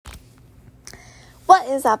What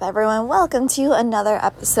is up, everyone? Welcome to another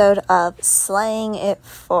episode of Slaying It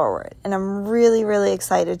Forward. And I'm really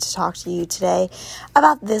excited to talk to you today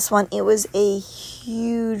about this one. It was a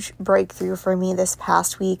huge breakthrough for me this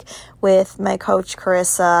past week with my coach,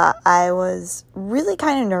 Carissa. I was really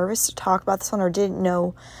kind of nervous to talk about this one, or didn't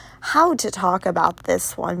know how to talk about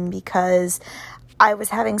this one, because I was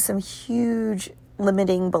having some huge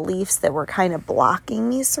limiting beliefs that were kind of blocking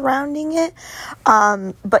me surrounding it.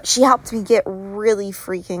 But she helped me get really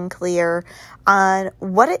freaking clear on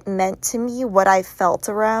what it meant to me, what I felt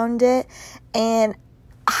around it, and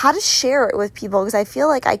how to share it with people, because I feel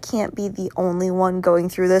like I can't be the only one going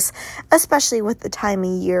through this, especially with the time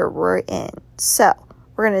of year we're in. So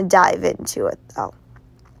we're going to dive into it though.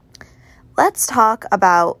 Let's talk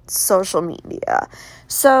about social media.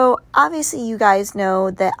 So obviously you guys know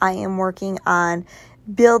that I am working on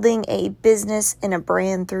building a business and a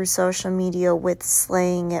brand through social media with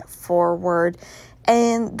Slaying It Forward.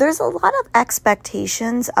 And there's a lot of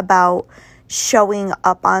expectations about showing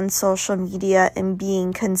up on social media and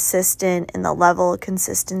being consistent in the level of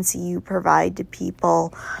consistency you provide to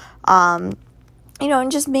people. And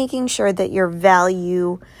just making sure that you're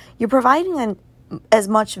providing as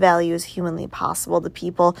much value as humanly possible to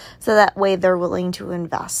people, so that way they're willing to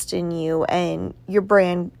invest in you and your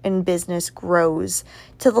brand and business grows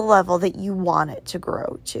to the level that you want it to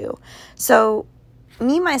grow to. So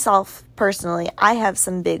myself personally, I have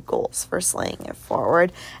some big goals for Slaying It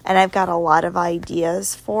Forward, and I've got a lot of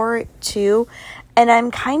ideas for it too. And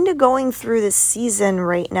I'm kind of going through this season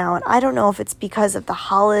right now, and I don't know if it's because of the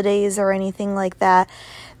holidays or anything like that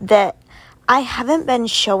I haven't been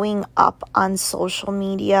showing up on social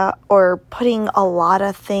media or putting a lot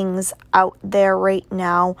of things out there right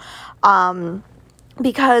now,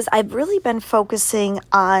 because I've really been focusing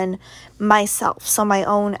on myself. So my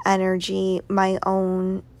own energy, my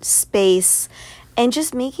own space, and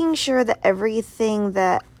just making sure that everything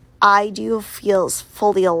that I do feels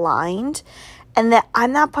fully aligned, and that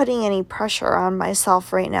I'm not putting any pressure on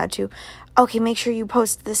myself right now to, okay, make sure you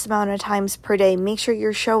post this amount of times per day. Make sure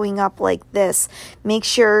you're showing up like this. Make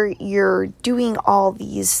sure you're doing all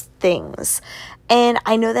these things. And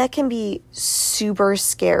I know that can be super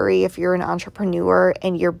scary if you're an entrepreneur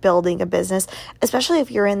and you're building a business, especially if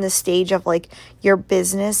you're in the stage of like your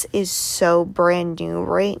business is so brand new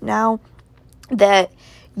right now that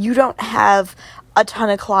you don't have a ton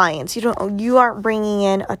of clients. You aren't bringing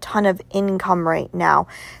in a ton of income right now.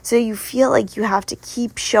 So you feel like you have to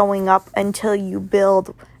keep showing up until you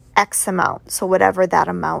build X amount. So whatever that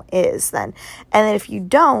amount is then. And then if you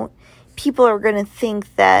don't, people are going to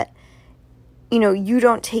think that, you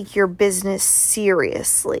don't take your business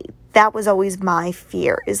seriously. That was always my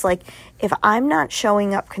fear, is like, if I'm not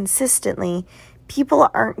showing up consistently, people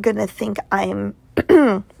aren't going to think I'm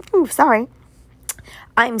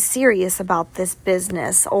serious about this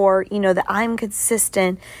business, or, that I'm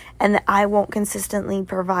consistent and that I won't consistently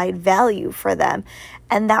provide value for them.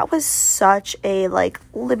 And that was such a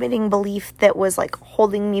limiting belief that was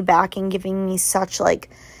holding me back and giving me such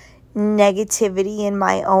negativity in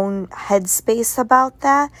my own headspace about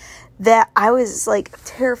that I was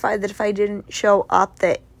terrified that if I didn't show up,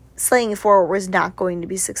 that Slaying It Forward was not going to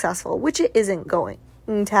be successful, which it isn't going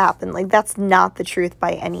to happen. That's not the truth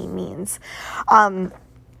by any means.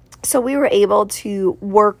 So we were able to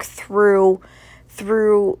work through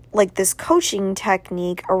this coaching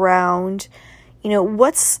technique around,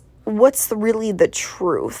 what's really the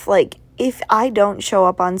truth. If I don't show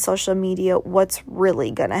up on social media, what's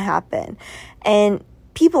really going to happen? And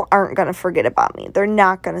people aren't going to forget about me. They're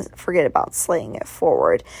not going to forget about Slaying It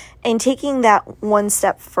Forward. And taking that one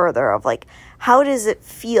step further of how does it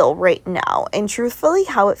feel right now? And truthfully,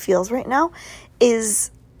 how it feels right now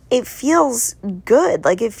is, it feels good.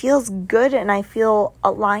 It feels good, and I feel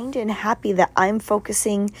aligned and happy that I'm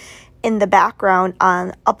focusing in the background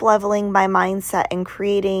on up-leveling my mindset and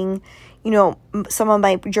creating, some of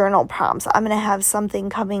my journal prompts. I'm going to have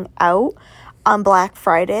something coming out on Black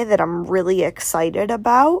Friday that I'm really excited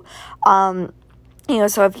about. So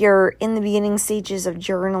if you're in the beginning stages of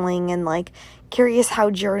journaling and curious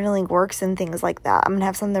how journaling works and things like that, I'm going to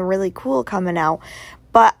have something really cool coming out.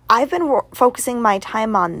 But I've been focusing my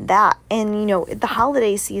time on that. And, the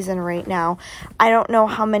holiday season right now, I don't know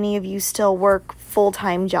how many of you still work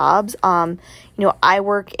full-time jobs. I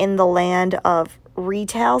work in the land of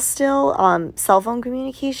retail still, cell phone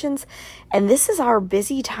communications, and this is our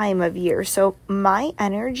busy time of year. So my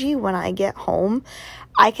energy when I get home,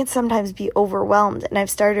 I can sometimes be overwhelmed. And I've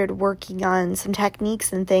started working on some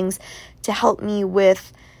techniques and things to help me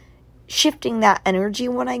with shifting that energy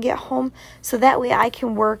when I get home, so that way I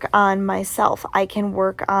can work on myself. I can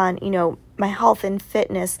work on, my health and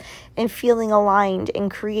fitness and feeling aligned and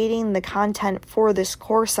creating the content for this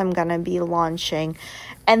course I'm going to be launching.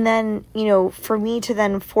 And then, for me to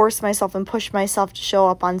then force myself and push myself to show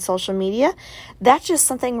up on social media, that's just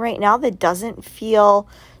something right now that doesn't feel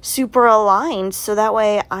super aligned. So that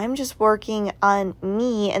way I'm just working on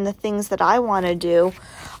me and the things that I want to do.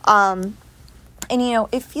 And,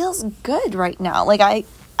 it feels good right now. Like,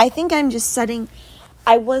 I think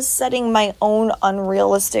I was setting my own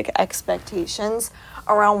unrealistic expectations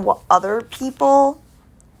around what other people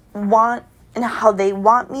want and how they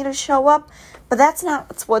want me to show up. But that's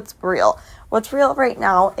not what's real. What's real right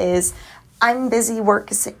now is I'm busy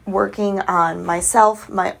working on myself,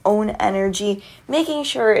 my own energy, making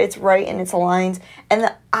sure it's right and it's aligned. And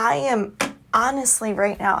that I am honestly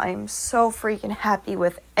right now, I'm so freaking happy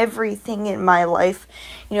with everything in my life.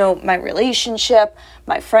 My relationship,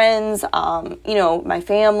 my friends, my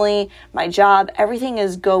family, my job, everything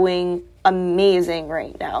is going amazing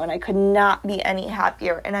right now. And I could not be any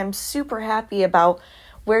happier. And I'm super happy about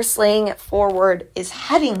where Slaying It Forward is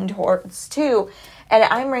heading towards too. And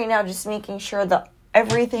I'm right now just making sure that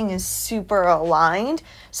everything is super aligned,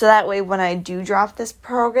 so that way when I do drop this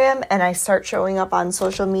program and I start showing up on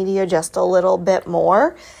social media just a little bit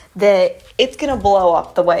more, that it's going to blow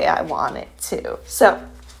up the way I want it to. So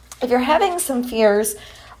if you're having some fears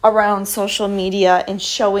around social media and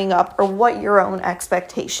showing up, or what your own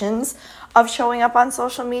expectations of showing up on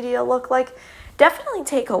social media look like, definitely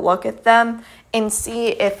take a look at them and see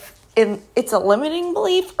if it's a limiting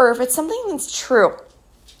belief or if it's something that's true.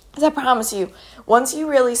 Because I promise you, once you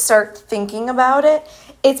really start thinking about it,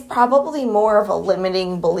 it's probably more of a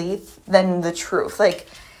limiting belief than the truth. Like,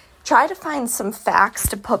 try to find some facts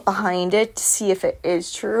to put behind it to see if it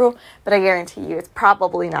is true, but I guarantee you it's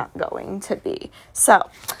probably not going to be. So,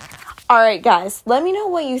 all right, guys, let me know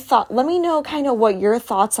what you thought. Let me know kind of what your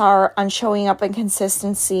thoughts are on showing up in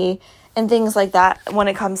consistency and things like that when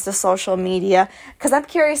it comes to social media, because I'm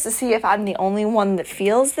curious to see if I'm the only one that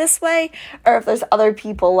feels this way or if there's other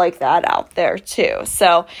people like that out there too.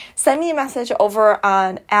 So send me a message over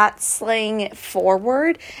on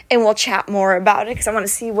 @SlayingItForward and we'll chat more about it, because I want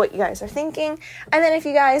to see what you guys are thinking. And then if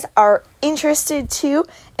you guys are interested too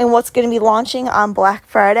in what's going to be launching on Black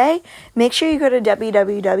Friday, make sure you go to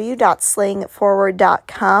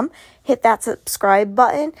www.slayingitforward.com. Hit that subscribe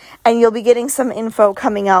button, and you'll be getting some info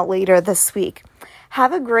coming out later this week.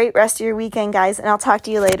 Have a great rest of your weekend, guys, and I'll talk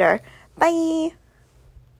to you later. Bye!